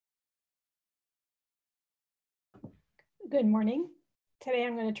Good morning. Today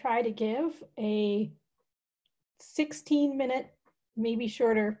I'm going to try to give a 16-minute, maybe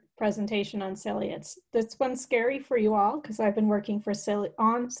shorter presentation on ciliates. This one's scary for you all because I've been working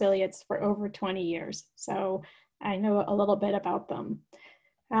on ciliates for over 20 years. So I know a little bit about them.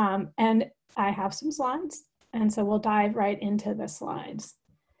 And I have some slides, and so we'll dive right into the slides.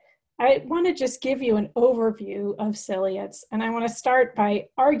 I want to just give you an overview of ciliates, and I want to start by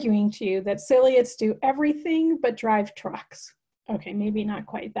arguing to you that ciliates do everything but drive trucks. Okay, maybe not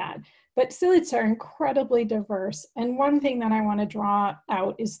quite that, but ciliates are incredibly diverse, and one thing that I want to draw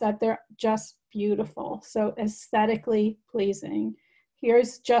out is that they're just beautiful, so aesthetically pleasing.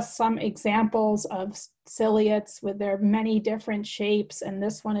 Here's just some examples of ciliates with their many different shapes, and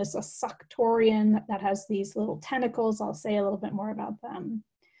this one is a suctorian that has these little tentacles. I'll say a little bit more about them.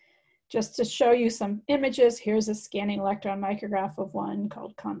 Just to show you some images, here's a scanning electron micrograph of one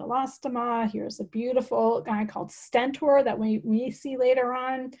called condylostoma. Here's a beautiful guy called stentor that we see later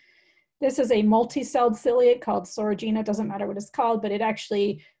on. This is a multi-celled ciliate called soragina. Doesn't matter what it's called, but it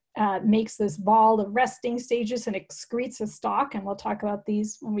actually makes this ball of resting stages and excretes a stalk, and we'll talk about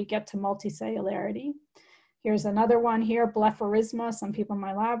these when we get to multicellularity. Here's another one here, blepharisma. Some people in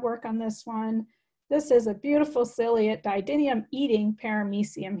my lab work on this one. This is a beautiful ciliate, Didinium eating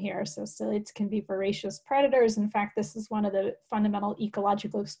paramecium here. So ciliates can be voracious predators. In fact, this is one of the fundamental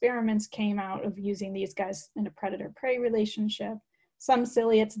ecological experiments came out of using these guys in a predator-prey relationship. Some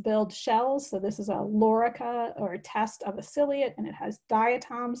ciliates build shells. So this is a lorica or a test of a ciliate, and it has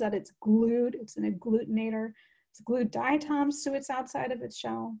diatoms that it's glued. It's an agglutinator. It's glued diatoms to its outside of its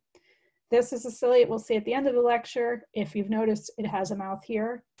shell. This is a ciliate we'll see at the end of the lecture. If you've noticed, it has a mouth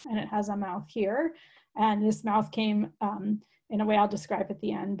here and it has a mouth here. And this mouth came in a way I'll describe at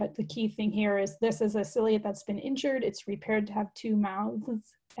the end. But the key thing here is this is a ciliate that's been injured. It's repaired to have two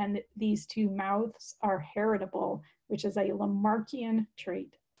mouths, and these two mouths are heritable, which is a Lamarckian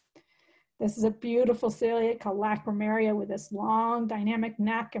trait. This is a beautiful ciliate called Lacrimaria with this long dynamic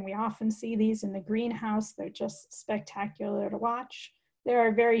neck, and we often see these in the greenhouse. They're just spectacular to watch. There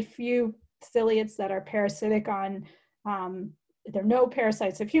are very few ciliates that are parasitic on, there are no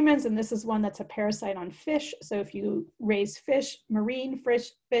parasites of humans, and this is one that's a parasite on fish. So if you raise fish, marine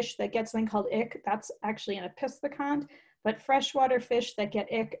fish that get something called ick, that's actually an episthecont. But freshwater fish that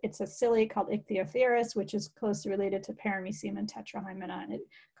get ick, it's a ciliate called Ichthyotheris, which is closely related to paramecium and tetrahymena, and it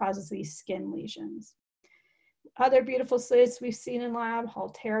causes these skin lesions. Other beautiful ciliates we've seen in lab,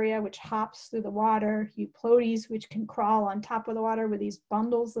 Halteria, which hops through the water, Euplotes, which can crawl on top of the water with these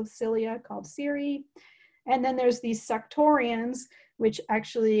bundles of cilia called cirri. And then there's these suctorians, which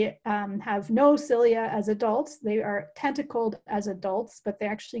actually have no cilia as adults. They are tentacled as adults, but they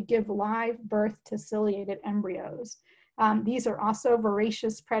actually give live birth to ciliated embryos. These are also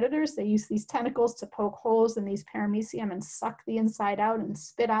voracious predators. They use these tentacles to poke holes in these paramecium and suck the inside out and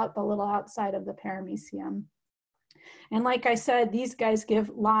spit out the little outside of the paramecium. And like I said, these guys give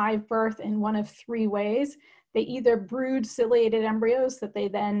live birth in one of three ways. They either brood ciliated embryos that they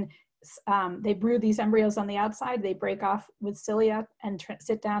then, they brood these embryos on the outside, they break off with cilia and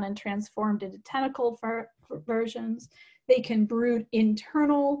sit down and transformed into tentacle versions. They can brood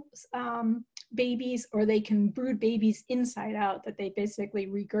internal babies, or they can brood babies inside out that they basically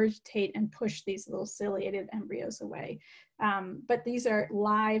regurgitate and push these little ciliated embryos away. But these are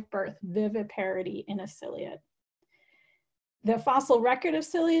live birth viviparity in a ciliate. The fossil record of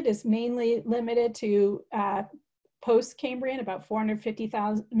ciliate is mainly limited to post-Cambrian, about 450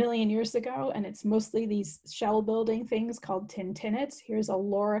 million years ago, and it's mostly these shell-building things called tintinids. Here's a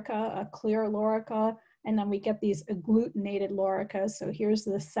lorica, a clear lorica, and then we get these agglutinated loricas. So here's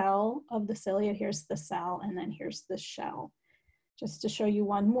the cell of the cilia, here's the cell, and then here's the shell. Just to show you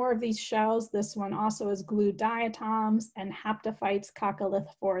one more of these shells, this one also is glued diatoms and haptophytes,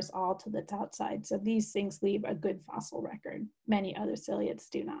 coccolithophores, all to the outside. So these things leave a good fossil record. Many other ciliates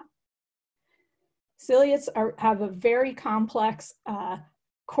do not. Ciliates have a very complex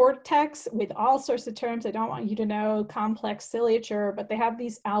cortex with all sorts of terms. I don't want you to know complex ciliature, but they have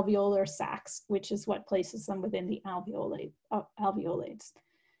these alveolar sacs, which is what places them within the alveolates.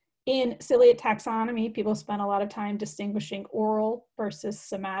 In ciliate taxonomy, people spend a lot of time distinguishing oral versus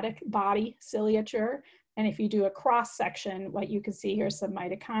somatic body ciliature. And if you do a cross section, what you can see here is some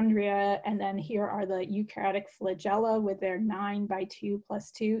mitochondria, and then here are the eukaryotic flagella with their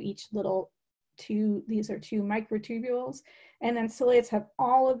 9x2+2, each little two, these are two microtubules. And then ciliates have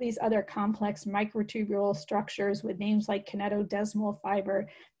all of these other complex microtubule structures with names like kinetodesmal fiber.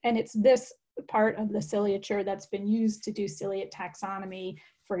 And it's this part of the ciliature that's been used to do ciliate taxonomy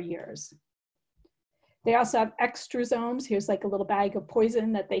for years. They also have extrasomes. Here's like a little bag of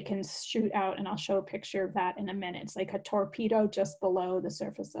poison that they can shoot out, and I'll show a picture of that in a minute. It's like a torpedo just below the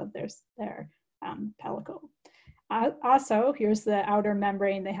surface of their pellicle. Also, here's the outer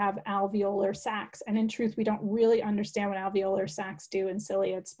membrane. They have alveolar sacs. And in truth, we don't really understand what alveolar sacs do in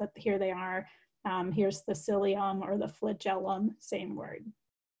ciliates, but here they are. Here's the cilium or the flagellum, same word.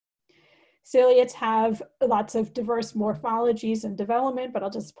 Ciliates have lots of diverse morphologies and development, but I'll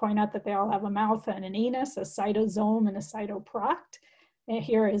just point out that they all have a mouth and an anus, a cytosome and a cytoproct. And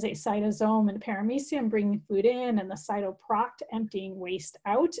here is a cytosome and a paramecium bringing food in, and the cytoproct emptying waste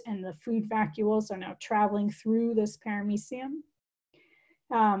out, and the food vacuoles are now traveling through this paramecium.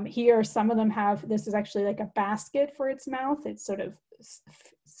 Here, some of them have, this is actually like a basket for its mouth. It sort of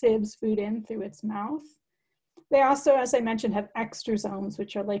sieves food in through its mouth. They also, as I mentioned, have extrasomes,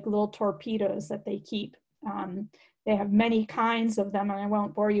 which are like little torpedoes that they keep. They have many kinds of them, and I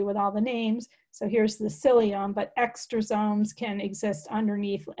won't bore you with all the names. So here's the cilium, but extrasomes can exist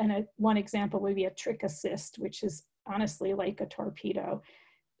underneath. And one example would be a trichocyst, which is honestly like a torpedo.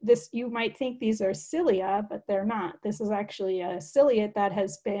 This, you might think these are cilia, but they're not. This is actually a ciliate that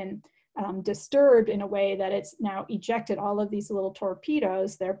has been disturbed in a way that it's now ejected all of these little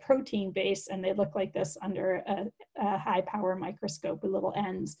torpedoes. They're protein based, and they look like this under a high power microscope with little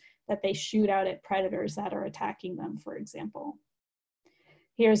ends that they shoot out at predators that are attacking them, for example.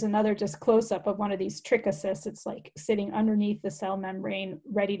 Here's another just close up of one of these trichocysts. It's like sitting underneath the cell membrane,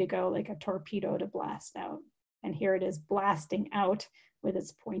 ready to go like a torpedo to blast out. And here it is blasting out with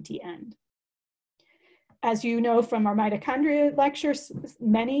its pointy end. As you know from our mitochondria lectures,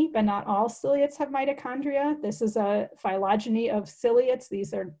 many, but not all ciliates have mitochondria. This is a phylogeny of ciliates.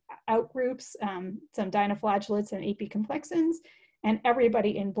 These are outgroups, some dinoflagellates and apicomplexans. And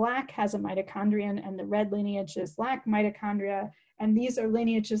everybody in black has a mitochondrion, and the red lineages lack mitochondria. And these are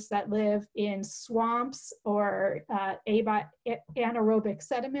lineages that live in swamps or anaerobic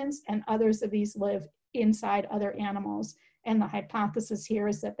sediments, and others of these live inside other animals. And the hypothesis here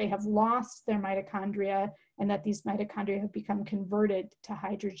is that they have lost their mitochondria, and that these mitochondria have become converted to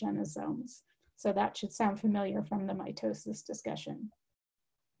hydrogenosomes. So that should sound familiar from the mitosis discussion.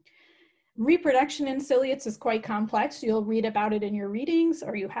 Reproduction in ciliates is quite complex. You'll read about it in your readings,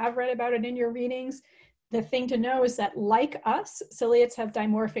 or you have read about it in your readings. The thing to know is that, like us, ciliates have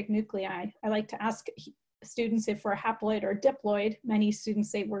dimorphic nuclei. I like to ask students if we're haploid or diploid. Many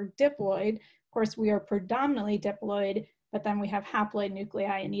students say we're diploid. Of course, we are predominantly diploid, but then we have haploid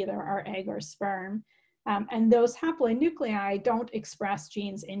nuclei in either our egg or sperm. And those haploid nuclei don't express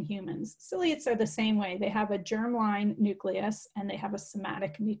genes in humans. Ciliates are the same way. They have a germline nucleus and they have a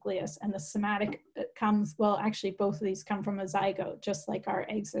somatic nucleus. And the somatic comes, well, actually both of these come from a zygote, just like our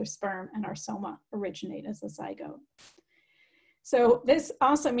eggs or sperm and our soma originate as a zygote. So this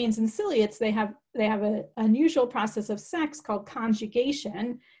also means in ciliates, they have an unusual process of sex called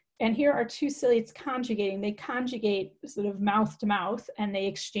conjugation. And here are two ciliates conjugating. They conjugate sort of mouth to mouth, and they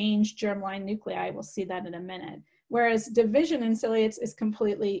exchange germline nuclei. We'll see that in a minute. Whereas division in ciliates is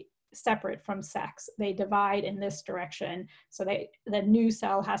completely separate from sex. They divide in this direction. So the new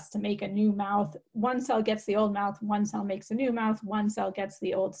cell has to make a new mouth. One cell gets the old mouth, one cell makes a new mouth, one cell gets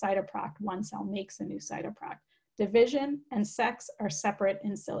the old cytoproct, one cell makes a new cytoproct. Division and sex are separate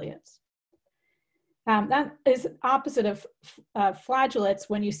in ciliates. That is opposite of flagellates.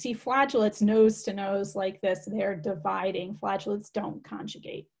 When you see flagellates nose to nose like this, they're dividing. Flagellates don't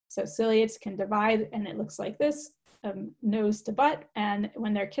conjugate. So ciliates can divide, and it looks like this, nose to butt. And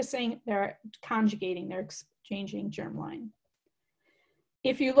when they're kissing, they're conjugating, they're exchanging germline.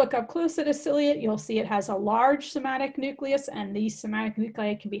 If you look up close at a ciliate, you'll see it has a large somatic nucleus, and these somatic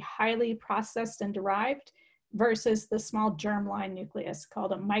nuclei can be highly processed and derived, versus the small germline nucleus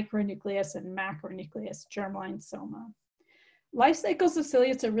called a micronucleus and macronucleus, germline soma. Life cycles of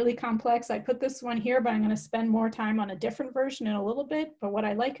ciliates are really complex. I put this one here, but I'm going to spend more time on a different version in a little bit. But what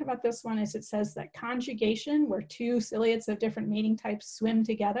I like about this one is it says that conjugation, where two ciliates of different mating types swim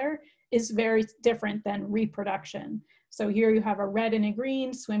together, is very different than reproduction. So here you have a red and a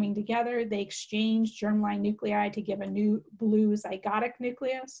green swimming together. They exchange germline nuclei to give a new blue zygotic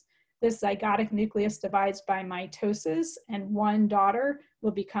nucleus. This zygotic nucleus divides by mitosis, and one daughter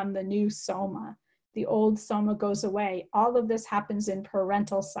will become the new soma. The old soma goes away. All of this happens in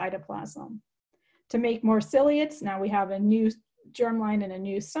parental cytoplasm. To make more ciliates, now we have a new germline and a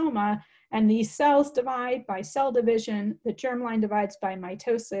new soma, and these cells divide by cell division. The germline divides by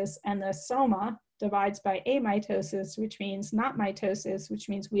mitosis, and the soma divides by amitosis, which means not mitosis, which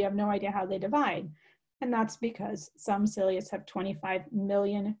means we have no idea how they divide. And that's because some ciliates have 25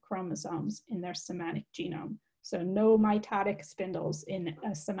 million chromosomes in their somatic genome. So no mitotic spindles in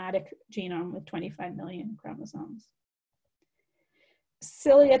a somatic genome with 25 million chromosomes.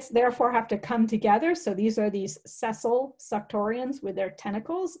 Ciliates therefore have to come together. So these are these sessile suctorians with their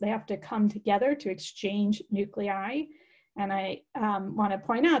tentacles. They have to come together to exchange nuclei. And I want to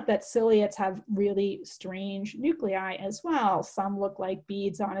point out that ciliates have really strange nuclei as well. Some look like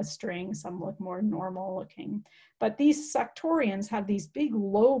beads on a string, some look more normal looking. But these suctorians have these big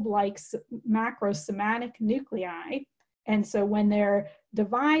lobe-like macrosomatic nuclei. And so when they're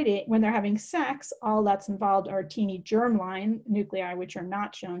dividing, when they're having sex, all that's involved are teeny germline nuclei, which are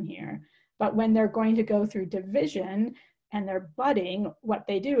not shown here. But when they're going to go through division and they're budding, what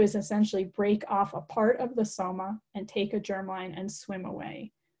they do is essentially break off a part of the soma and take a germline and swim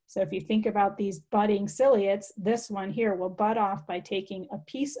away. So if you think about these budding ciliates, this one here will bud off by taking a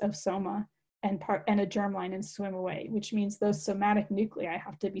piece of soma and a germline and swim away, which means those somatic nuclei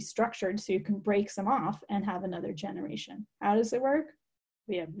have to be structured so you can break some off and have another generation. How does it work?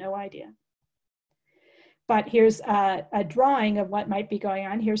 We have no idea. But here's a drawing of what might be going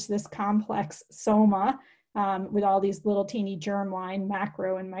on. Here's this complex soma with all these little teeny germline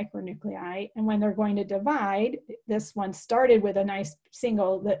macro and micronuclei. And when they're going to divide, this one started with a nice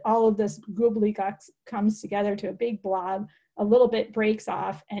single, that all of this gobbledygook comes together to a big blob, a little bit breaks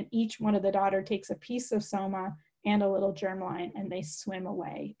off, and each one of the daughter takes a piece of soma and a little germline, and they swim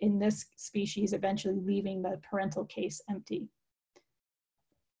away. In this species, eventually leaving the parental case empty.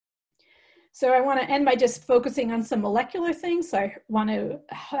 So I want to end by just focusing on some molecular things. So I want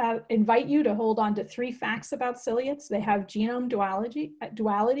to invite you to hold on to 3 facts about ciliates. They have genome duality.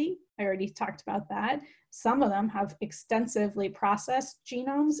 I already talked about that. Some of them have extensively processed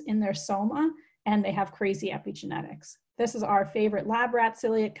genomes in their soma, and they have crazy epigenetics. This is our favorite lab rat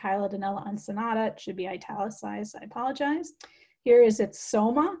ciliate, Chilodenella uncinata. It should be italicized, I apologize. Here is its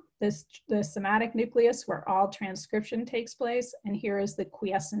soma, the somatic nucleus where all transcription takes place, and here is the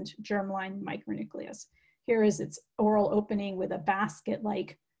quiescent germline micronucleus. Here is its oral opening with a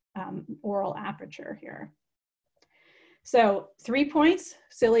basket-like oral aperture here. So 3 points,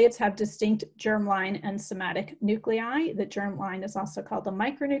 ciliates have distinct germline and somatic nuclei. The germline is also called the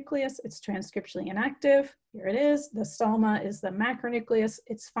micronucleus. It's transcriptionally inactive. Here it is. The soma is the macronucleus.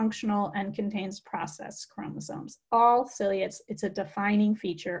 It's functional and contains processed chromosomes. All ciliates, it's a defining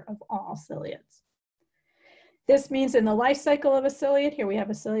feature of all ciliates. This means in the life cycle of a ciliate, here we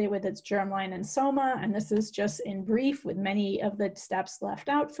have a ciliate with its germline and soma, and this is just in brief with many of the steps left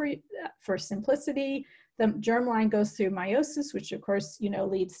out for simplicity. The germline goes through meiosis, which of course,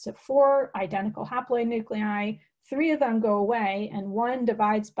 leads to 4 identical haploid nuclei. 3 of them go away and 1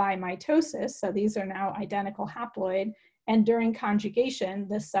 divides by mitosis. So these are now identical haploid. And during conjugation,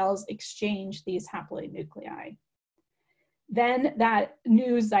 the cells exchange these haploid nuclei. Then that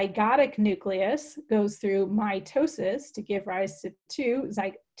new zygotic nucleus goes through mitosis to give rise to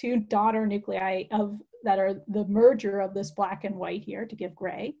 2 daughter nuclei that are the merger of this black and white here to give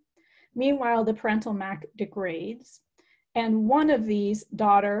gray. Meanwhile, the parental MAC degrades, and one of these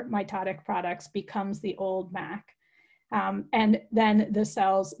daughter mitotic products becomes the old MAC. And then the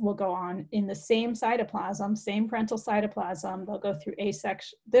cells will go on in the same cytoplasm, same parental cytoplasm. They'll go through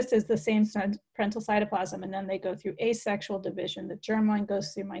asexual, this is the same parental cytoplasm, and then they go through asexual division. The germline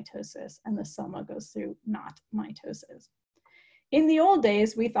goes through mitosis, and the soma goes through not mitosis. In the old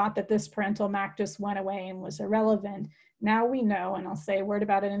days, we thought that this parental MAC just went away and was irrelevant. Now we know, and I'll say a word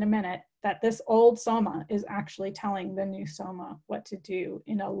about it in a minute, that this old soma is actually telling the new soma what to do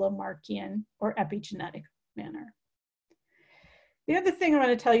in a Lamarckian or epigenetic manner. The other thing I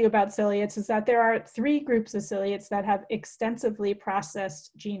want to tell you about ciliates is that there are 3 groups of ciliates that have extensively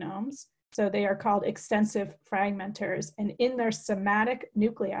processed genomes. So they are called extensive fragmenters. And in their somatic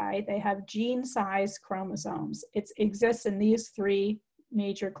nuclei, they have gene-sized chromosomes. It exists in these 3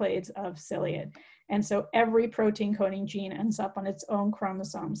 major clades of ciliate. And so every protein coding gene ends up on its own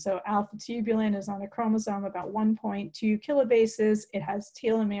chromosome. So alpha tubulin is on a chromosome about 1.2 kilobases. It has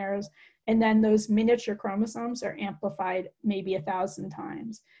telomeres. And then those miniature chromosomes are amplified maybe 1,000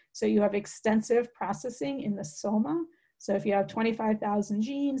 times. So you have extensive processing in the soma. So if you have 25,000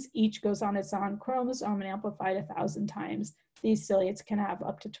 genes, each goes on its own chromosome and amplified 1,000 times. These ciliates can have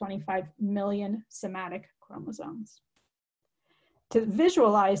up to 25 million somatic chromosomes. To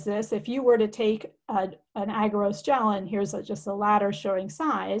visualize this, if you were to take an agarose gel, and here's just a ladder showing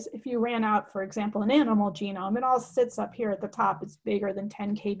size, if you ran out, for example, an animal genome, it all sits up here at the top. It's bigger than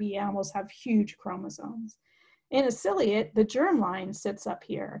 10 kb. Animals have huge chromosomes. In a ciliate, the germline sits up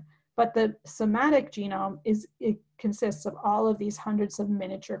here, but the somatic genome consists of all of these hundreds of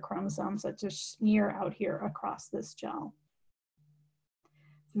miniature chromosomes that just smear out here across this gel.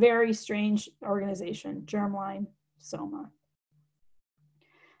 Very strange organization, germline soma.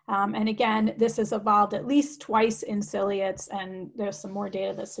 And again, this has evolved at least twice in ciliates, and there's some more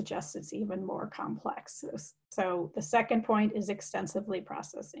data that suggests it's even more complex. So the second point is extensively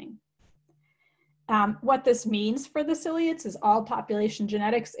processing. What this means for the ciliates is all population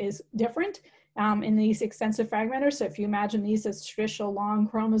genetics is different in these extensive fragmenters. So if you imagine these as traditional long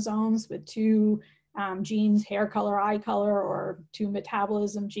chromosomes with two genes, hair color, eye color, or two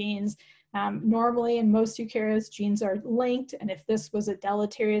metabolism genes, normally in most eukaryotes, genes are linked, and if this was a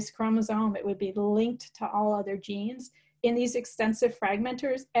deleterious chromosome, it would be linked to all other genes. In these extensive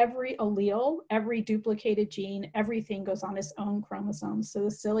fragmenters, every allele, every duplicated gene, everything goes on its own chromosome. So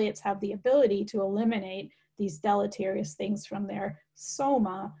the ciliates have the ability to eliminate these deleterious things from their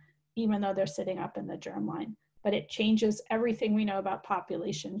soma, even though they're sitting up in the germline. But it changes everything we know about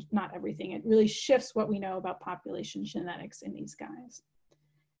population, not everything, it really shifts what we know about population genetics in these guys.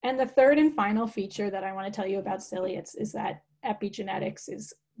 And the third and final feature that I want to tell you about ciliates is that epigenetics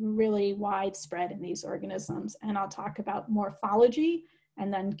is really widespread in these organisms. And I'll talk about morphology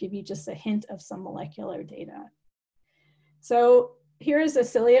and then give you just a hint of some molecular data. So here is a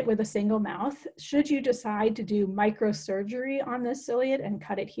ciliate with a single mouth. Should you decide to do microsurgery on this ciliate and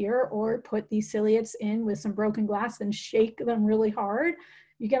cut it here, or put these ciliates in with some broken glass and shake them really hard,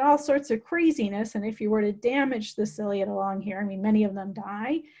 you get all sorts of craziness. And if you were to damage the ciliate along here, I mean, many of them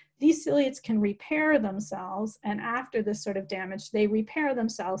die, these ciliates can repair themselves. And after this sort of damage, they repair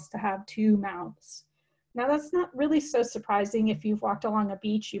themselves to have two mouths. Now that's not really so surprising. If you've walked along a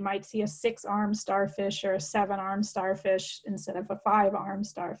beach, you might see a 6-armed starfish or a 7-armed starfish instead of a 5-armed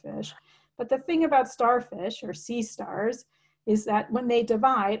starfish. But the thing about starfish or sea stars is that when they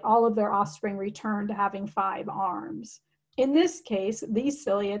divide, all of their offspring return to having 5 arms. In this case, these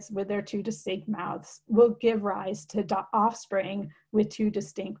ciliates with their two distinct mouths will give rise to offspring with two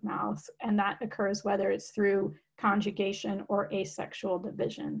distinct mouths. And that occurs whether it's through conjugation or asexual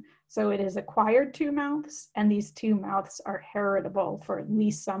division. So it is acquired two mouths, and these two mouths are heritable for at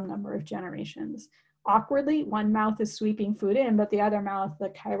least some number of generations. Awkwardly, one mouth is sweeping food in, but the other mouth, the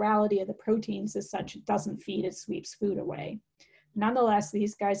chirality of the proteins is such it doesn't feed, it sweeps food away. Nonetheless,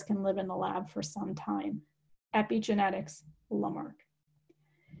 these guys can live in the lab for some time. Epigenetics, Lamarck.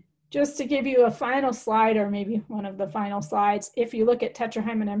 Just to give you a final slide, or maybe one of the final slides, if you look at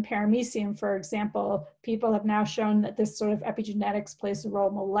tetrahymena and paramecium, for example, people have now shown that this sort of epigenetics plays a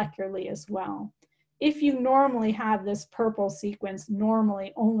role molecularly as well. If you normally have this purple sequence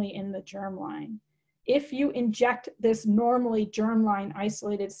normally only in the germline, if you inject this normally germline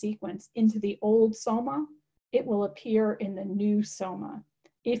isolated sequence into the old soma, it will appear in the new soma.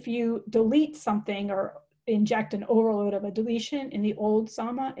 If you delete something or inject an overload of a deletion in the old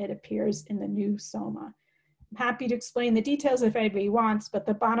soma, it appears in the new soma. I'm happy to explain the details if anybody wants, but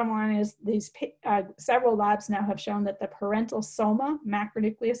the bottom line is these several labs now have shown that the parental soma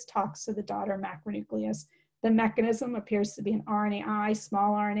macronucleus talks to the daughter macronucleus. The mechanism appears to be an RNAi,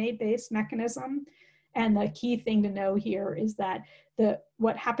 small RNA-based mechanism. And the key thing to know here is that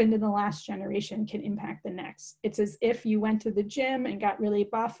what happened in the last generation can impact the next. It's as if you went to the gym and got really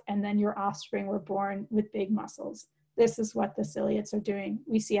buff, and then your offspring were born with big muscles. This is what the ciliates are doing.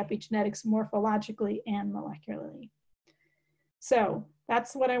 We see epigenetics morphologically and molecularly. So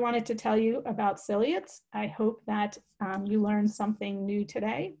that's what I wanted to tell you about ciliates. I hope that you learned something new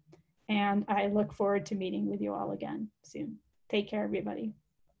today, and I look forward to meeting with you all again soon. Take care, everybody.